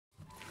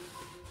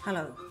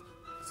Hello,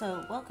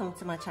 so welcome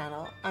to my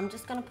channel. I'm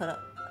just going to put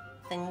up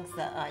things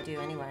that I do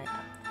anyway.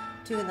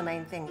 Two of the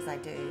main things I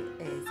do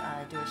is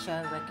I do a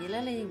show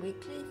regularly,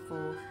 weekly,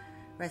 for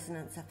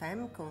Resonance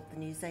FM called The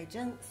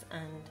Newsagents,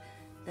 and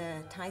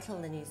the title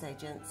The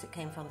Newsagents, it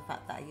came from the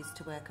fact that I used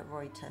to work at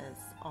Reuters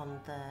on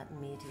the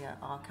media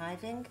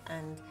archiving,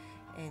 and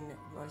in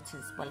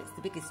Reuters, well, it's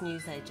the biggest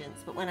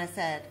newsagents, but when I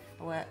said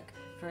I work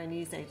for a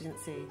news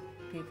agency,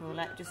 people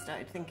just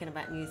started thinking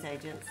about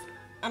newsagents.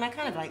 And I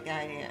kind of like the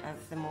idea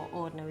of the more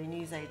ordinary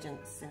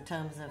newsagents in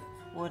terms of,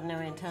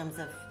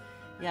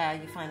 yeah,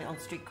 you find it on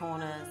street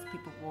corners,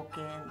 people walk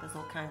in, there's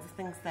all kinds of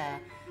things there.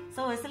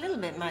 So it's a little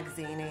bit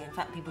magazine-y. In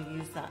fact, people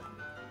use that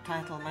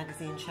title,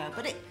 magazine show.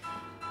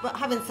 But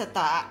having said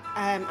that,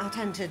 I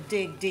tend to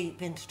dig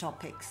deep into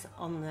topics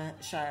on the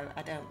show.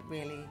 I don't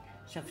really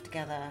shove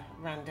together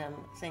random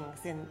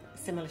things in a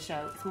similar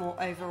show. It's more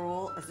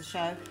overall as a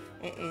show.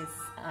 It is...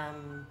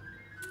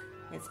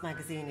 it's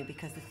magazine-y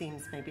because the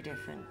themes may be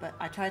different, but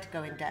I try to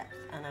go in depth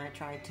and I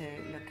try to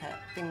look at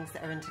things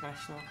that are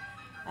international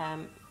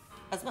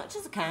as much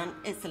as I can.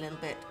 It's a little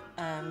bit,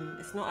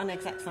 it's not an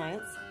exact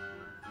science.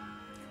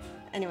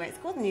 Anyway, it's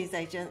called The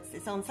Newsagents.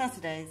 It's on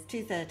Saturdays,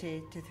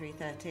 2:30 to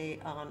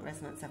 3:30 on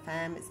Resonance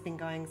FM. It's been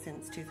going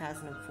since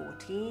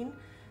 2014,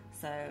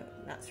 so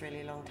that's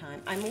really a long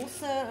time. I'm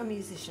also a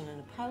musician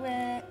and a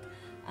poet.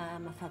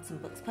 I've had some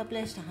books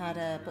published. I had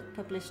a book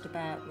published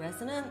about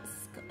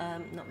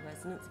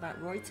about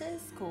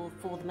Reuters, called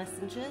For the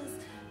Messengers,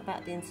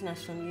 about the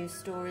international news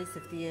stories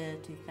of the year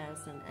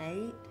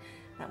 2008.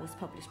 That was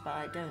published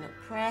by Donut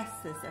Press.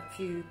 There's a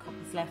few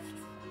copies left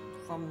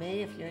from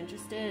me. If you're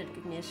interested,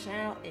 give me a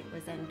shout. It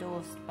was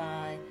endorsed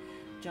by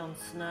Jon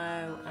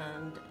Snow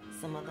and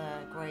some other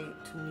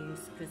great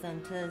news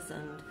presenters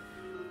and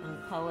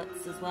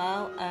poets as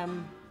well.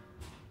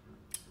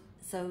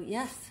 So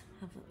yes,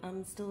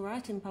 I'm still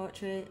writing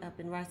poetry. I've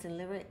been writing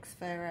lyrics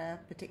for a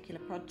particular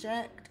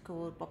project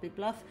called Bobby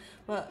Bluff,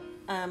 but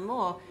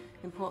more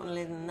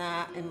importantly than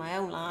that, in my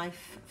own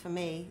life, for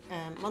me,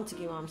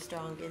 Montague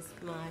Armstrong is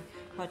my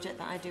project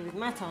that I do with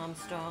Matt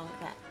Armstrong.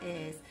 That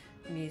is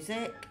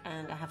music,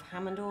 and I have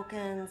Hammond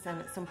organs, and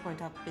at some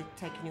point I'll be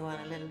taking you on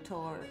a little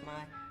tour of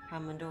my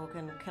Hammond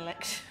organ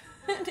collection.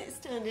 And it's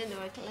turned into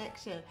a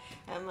collection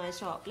at my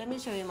shop. Let me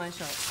show you my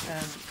shop.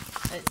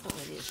 It's not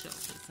really a shop,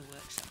 it's a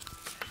workshop.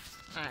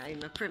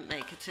 I'm a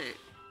printmaker too,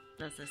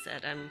 as I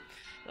said. I'm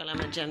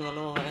a general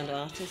all-round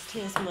artist.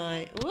 Here's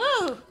my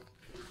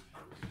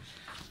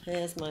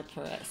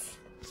press.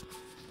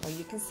 Oh,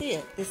 you can see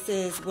it. This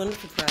is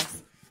wonderful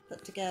press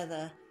put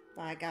together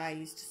by a guy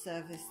who used to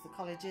service the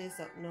colleges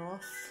up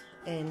north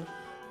in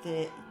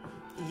the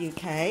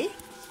UK.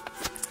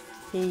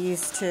 He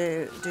used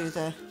to do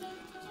the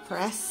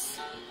press,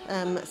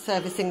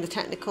 servicing the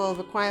technical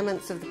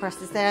requirements of the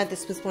presses there.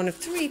 This was one of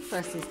 3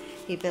 presses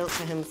he built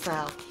for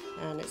himself.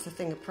 And it's a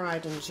thing of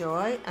pride and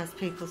joy, as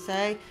people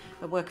say,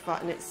 a work of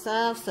art in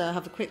itself. So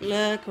have a quick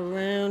look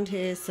around.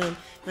 Here's some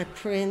my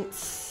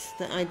prints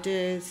that I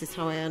do. This is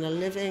how I earn a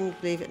living,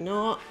 believe it or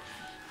not.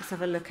 Let's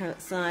have a look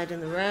outside in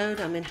the road.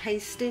 I'm in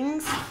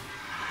Hastings,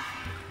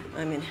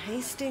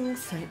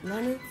 St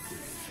Leonard's.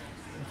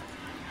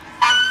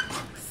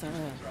 So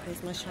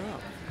here's my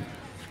shop.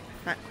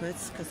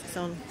 Backwards, because it's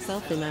on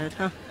selfie mode,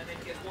 huh?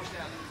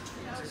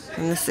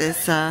 And this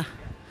is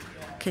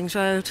King's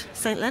Road,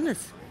 St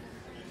Leonard's,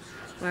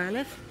 where I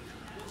live.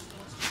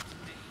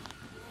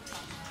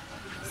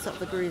 It's up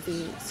the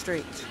groovy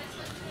street.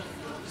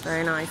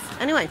 Very nice.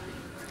 Anyway,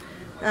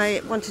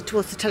 I wanted to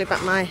also tell you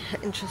about my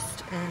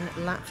interest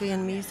in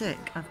Latvian music.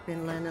 I've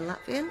been learning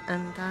Latvian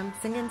and I'm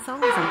singing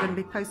songs. I'm going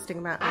to be posting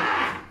about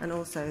that, and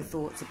also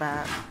thoughts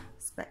about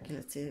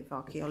speculative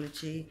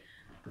archaeology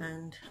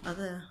and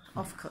other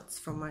offcuts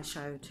from my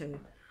show too.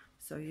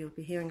 So you'll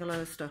be hearing a lot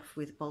of stuff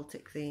with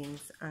Baltic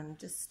themes and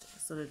just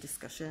sort of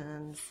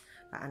discussions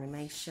about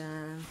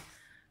animation.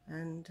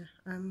 And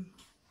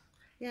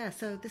yeah,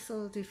 so this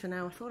will do for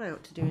now. I thought I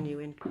ought to do a new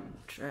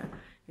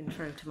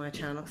intro to my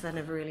channel, because I've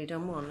never really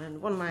done one.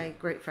 And one of my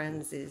great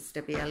friends is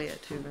Debbie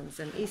Elliott, who runs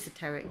an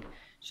esoteric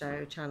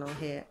show channel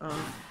here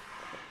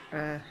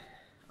on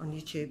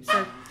YouTube.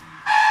 So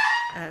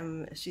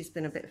she's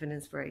been a bit of an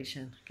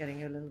inspiration,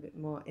 getting a little bit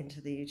more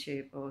into the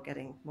YouTube, or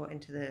getting more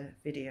into the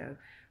video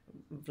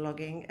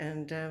vlogging.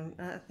 And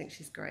I think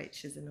she's great.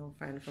 She's an old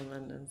friend from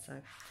London,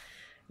 so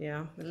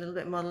yeah, a little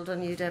bit modelled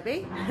on you,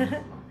 Debbie.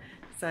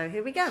 So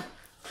here we go.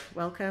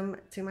 Welcome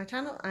to my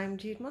channel. I'm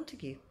Jude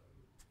Montague.